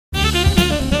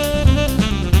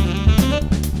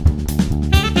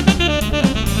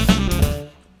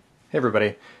Hey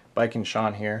everybody, Biking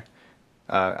Sean here.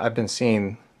 I've been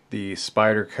seeing the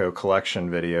Spyderco collection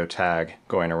video tag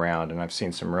going around, and I've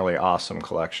seen some really awesome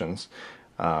collections.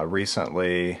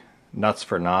 Recently, Nuts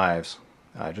for Knives.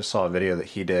 I just saw a video that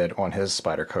he did on his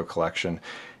Spyderco collection,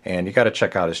 and you got to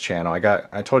check out his channel.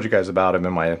 I told you guys about him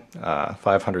in my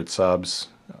 500 subs,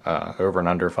 over and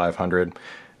under 500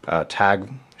 tag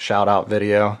shout out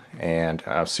video. And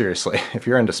seriously, if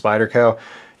you're into Spyderco,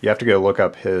 you have to go look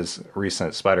up his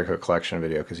recent Spyderco collection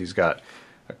video, because he's got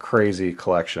a crazy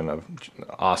collection of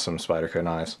awesome Spyderco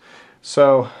knives.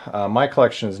 So my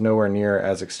collection is nowhere near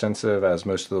as extensive as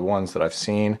most of the ones that I've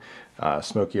seen.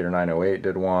 Smoke Eater 908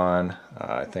 did one.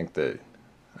 I think that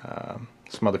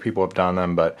some other people have done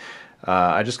them, but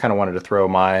I just kind of wanted to throw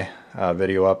my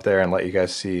video up there and let you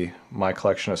guys see my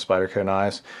collection of Spyderco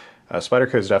knives.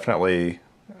 Spyderco is definitely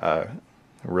a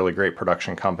really great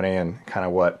production company, and kind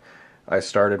of what I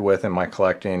started with in my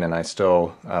collecting, and I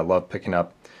still love picking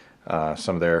up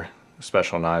some of their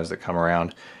special knives that come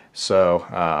around.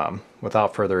 So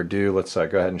without further ado, let's go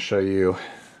ahead and show you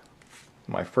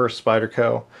my first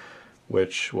Spyderco,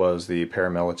 which was the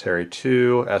Paramilitary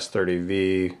 2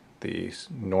 S30V, the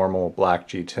normal black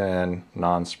G10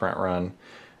 non-sprint run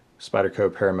Spyderco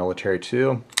Paramilitary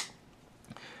 2.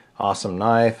 Awesome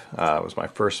knife. It was my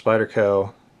first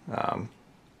Spyderco.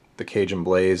 The Cajun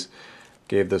Blaze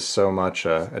gave this so much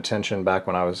attention back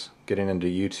when I was getting into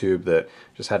YouTube that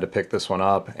just had to pick this one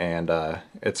up, and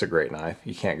it's a great knife.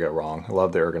 You can't go wrong. I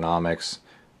love the ergonomics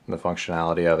and the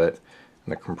functionality of it,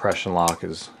 and the compression lock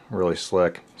is really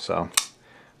slick. So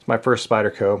it's my first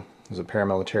Spyderco. It was a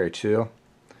Paramilitary 2. Let's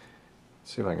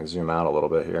see if I can zoom out a little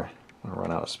bit here. I'm gonna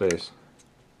run out of space.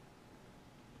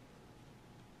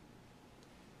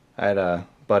 I had a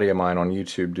buddy of mine on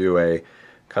YouTube do a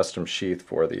custom sheath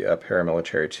for the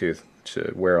Paramilitary 2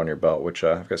 to wear on your belt, which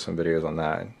I've got some videos on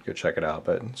that. Go check it out,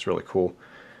 but it's really cool.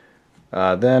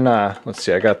 Then let's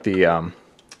see, I got the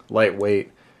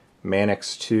lightweight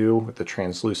Manix 2 with the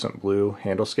translucent blue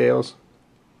handle scales,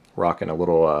 rocking a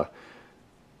little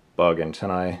bug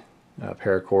antennae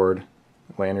paracord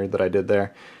lanyard that I did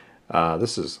there.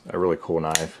 This is a really cool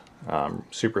knife,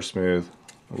 super smooth.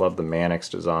 I love the Manix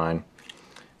design,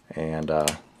 and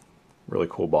really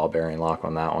cool ball bearing lock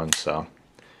on that one. So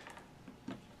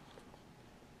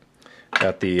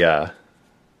got the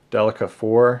Delica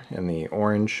 4 in the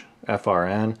orange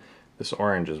FRN. This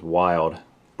orange is wild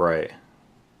bright,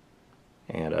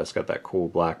 and it's got that cool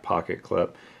black pocket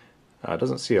clip. It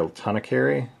doesn't see a ton of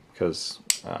carry because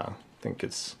I think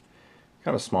it's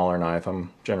kind of a smaller knife.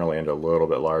 I'm generally into a little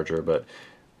bit larger, but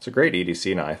it's a great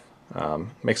EDC knife.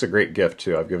 Makes a great gift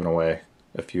too. I've given away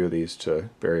a few of these to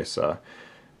various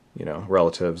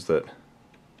relatives that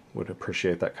would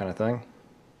appreciate that kind of thing.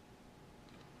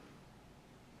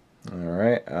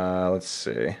 Alright, let's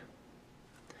see.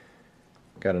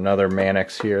 Got another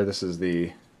Manix here. This is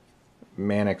the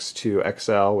Manix 2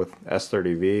 XL with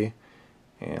S30V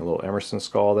and a little Emerson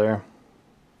skull there.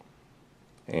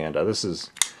 And this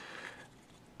is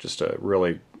just a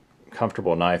really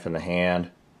comfortable knife in the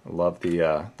hand. I love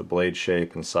the blade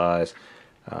shape and size.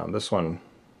 This one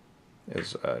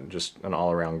is just an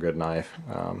all-around good knife.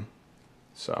 I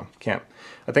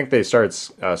think they started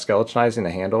skeletonizing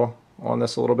the handle on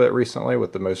this a little bit recently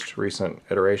with the most recent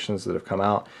iterations that have come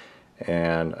out,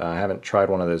 and I haven't tried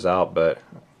one of those out, but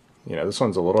this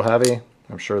one's a little heavy.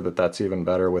 I'm sure that that's even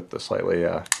better with the slightly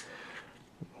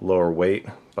lower weight,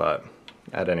 but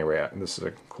at any rate, this is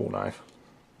a cool knife.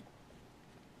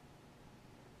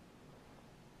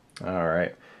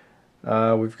 Alright,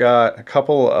 we've got a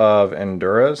couple of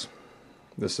Enduras.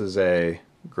 This is a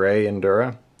gray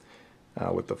Endura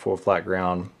with the full flat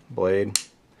ground blade.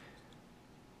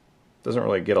 Doesn't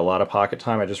really get a lot of pocket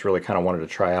time. I just really kind of wanted to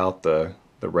try out the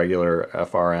regular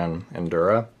FRN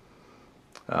Endura.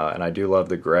 And I do love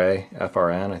the gray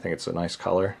FRN. I think it's a nice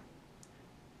color.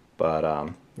 But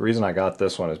the reason I got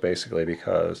this one is basically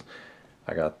because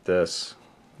I got this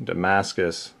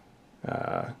Damascus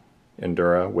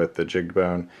Endura with the jigged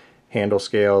bone handle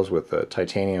scales with the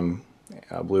titanium,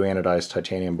 blue anodized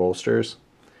titanium bolsters.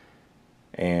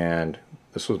 And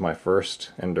this was my first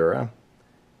Endura.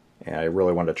 And I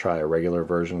really wanted to try a regular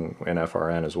version in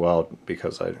FRN as well,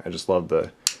 because I just love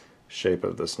the shape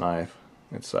of this knife.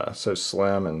 It's so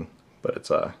slim, but it's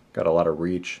got a lot of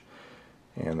reach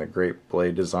and the great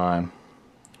blade design.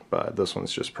 But this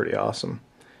one's just pretty awesome.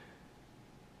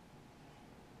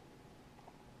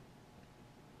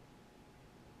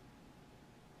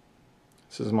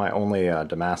 This is my only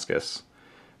Damascus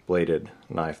bladed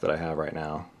knife that I have right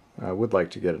now. I would like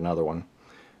to get another one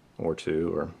or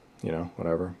two, or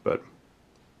whatever, but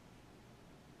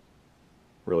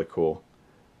really cool.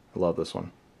 I love this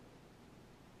one.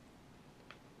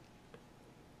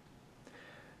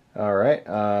 Alright,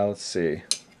 let's see.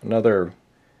 Another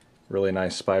really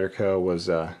nice Spyderco was,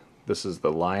 this is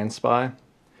the Lion Spy,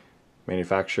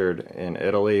 manufactured in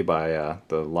Italy by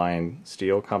the Lion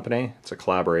Steel Company. It's a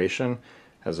collaboration.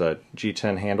 Has a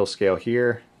G10 handle scale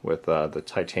here with the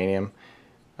titanium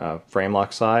frame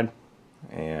lock side,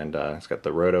 and it's got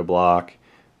the roto block,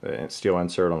 the steel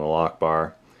insert on the lock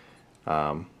bar,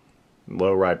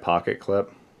 low ride pocket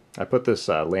clip. I put this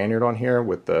lanyard on here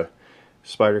with the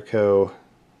Spyderco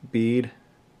bead.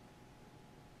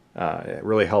 It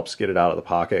really helps get it out of the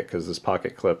pocket because this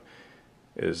pocket clip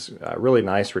is really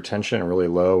nice retention and really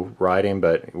low riding,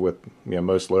 but with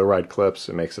most low ride clips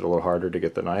it makes it a little harder to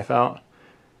get the knife out.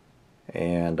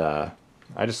 And I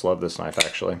just love this knife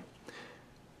actually.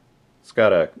 It's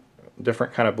got a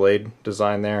different kind of blade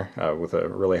design there with a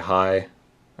really high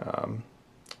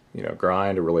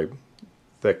grind, a really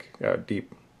thick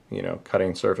deep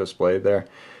cutting surface blade there,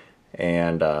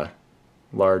 and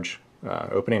large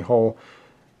opening hole,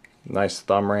 nice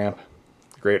thumb ramp,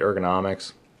 great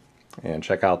ergonomics, and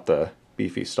check out the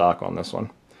beefy stock on this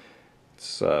one.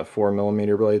 It's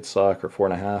 4mm blade stock, or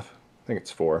 4.5. I think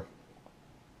it's 4.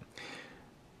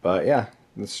 But yeah,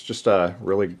 it's just a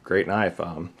really great knife.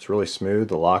 It's really smooth.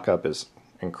 The lockup is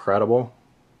incredible.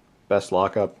 Best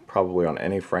lockup probably on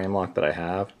any frame lock that I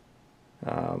have.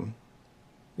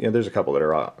 There's a couple that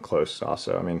are close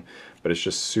also, but it's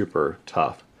just super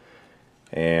tough.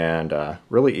 And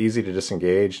really easy to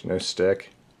disengage, no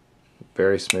stick,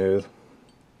 very smooth.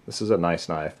 This is a nice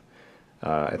knife.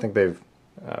 I think they've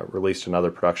released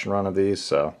another production run of these,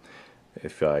 so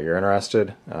if you're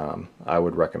interested, I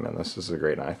would recommend this. This is a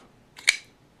great knife.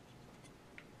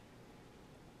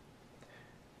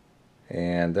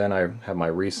 And then I have my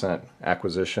recent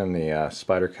acquisition, the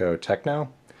Spyderco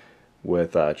Techno,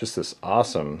 with just this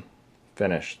awesome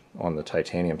finish on the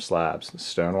titanium slabs, the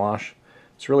stonewash.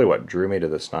 It's really what drew me to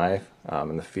this knife,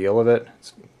 and the feel of it.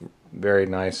 It's very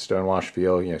nice stonewash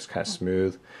feel. It's kind of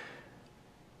smooth,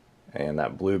 and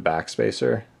that blue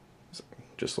backspacer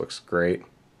just looks great.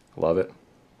 Love it.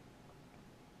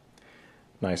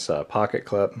 Nice pocket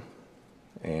clip,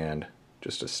 and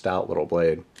just a stout little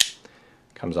blade.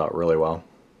 Comes out really well.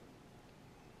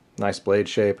 Nice blade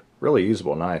shape, really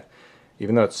usable knife.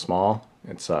 Even though it's small,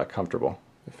 it's comfortable.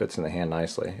 It fits in the hand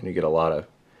nicely, and you get a lot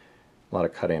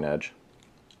of cutting edge.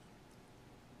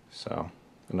 So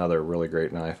another really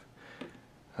great knife.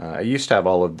 I used to have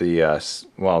all of the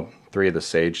 3 of the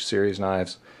Sage series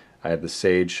knives. I had the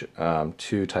Sage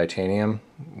 2 titanium,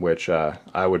 which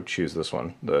I would choose this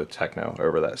one, the Techno,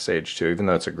 over that Sage 2, even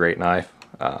though it's a great knife,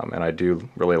 and I do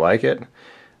really like it.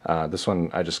 This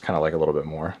one I just kind of like a little bit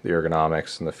more, the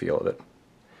ergonomics and the feel of it.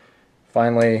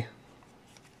 Finally,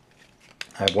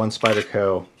 I have one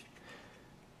Spyderco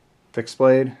fixed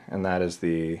blade, and that is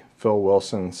the Phil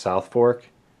Wilson South Fork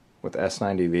with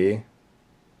S90V.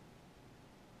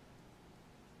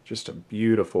 Just a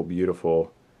beautiful,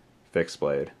 beautiful fixed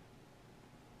blade.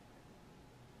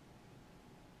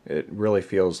 It really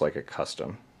feels like a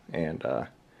custom, and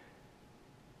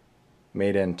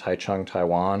made in Taichung,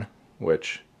 Taiwan,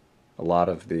 which a lot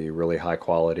of the really high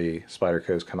quality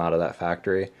Spydercos come out of that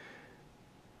factory.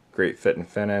 Great fit and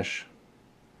finish,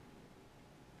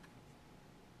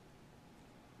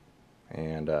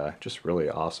 and just really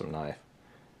awesome knife.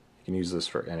 You can use this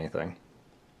for anything.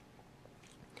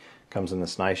 Comes in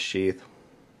this nice sheath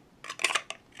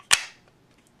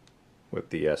with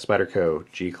the Spyderco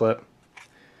G-clip,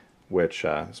 which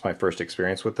is my first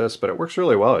experience with this, but it works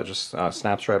really well. It just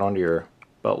snaps right onto your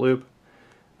belt loop.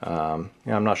 I'm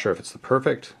not sure if it's the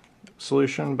perfect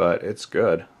solution, but it's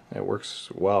good. It works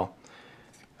well.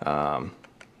 And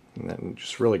then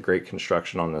just really great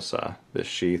construction on this this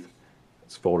sheath.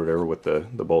 It's folded over with the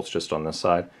bolts just on this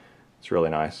side. It's really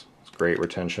nice. It's great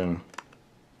retention.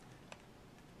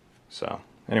 So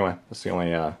anyway, that's the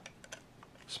only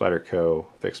Spyderco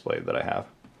fixed blade that I have.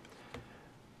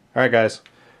 Alright guys,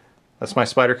 that's my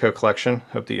Spyderco collection.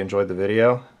 Hope that you enjoyed the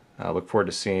video. I look forward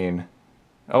to seeing...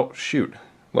 Oh shoot,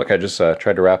 look, I just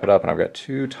tried to wrap it up and I've got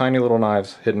 2 tiny little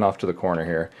knives hidden off to the corner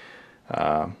here.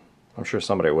 I'm sure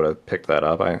somebody would have picked that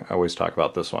up. I always talk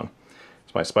about this one.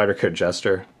 It's my Spyderco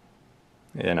Jester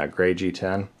in a gray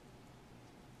G10.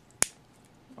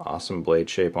 Awesome blade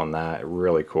shape on that.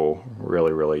 Really cool.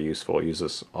 Really, really useful. Use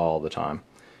this all the time.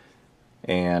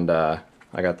 And I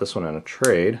got this one in a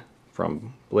trade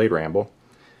from Blade Ramble.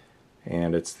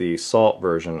 And it's the Salt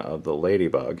version of the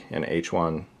Ladybug in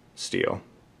H1 steel.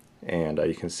 And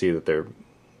you can see that they're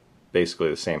basically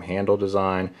the same handle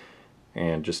design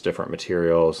and just different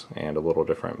materials and a little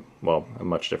different, well, a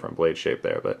much different blade shape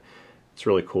there. But it's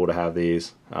really cool to have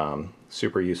these.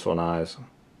 Super useful knives,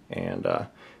 and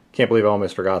can't believe I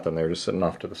almost forgot them. They were just sitting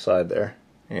off to the side there.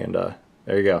 And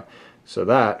there you go. So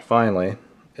that finally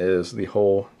is the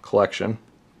whole collection.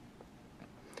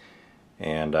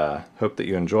 And hope that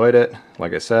you enjoyed it.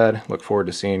 Like I said, look forward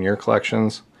to seeing your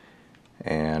collections.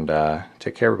 And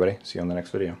take care, everybody. See you on the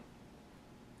next video.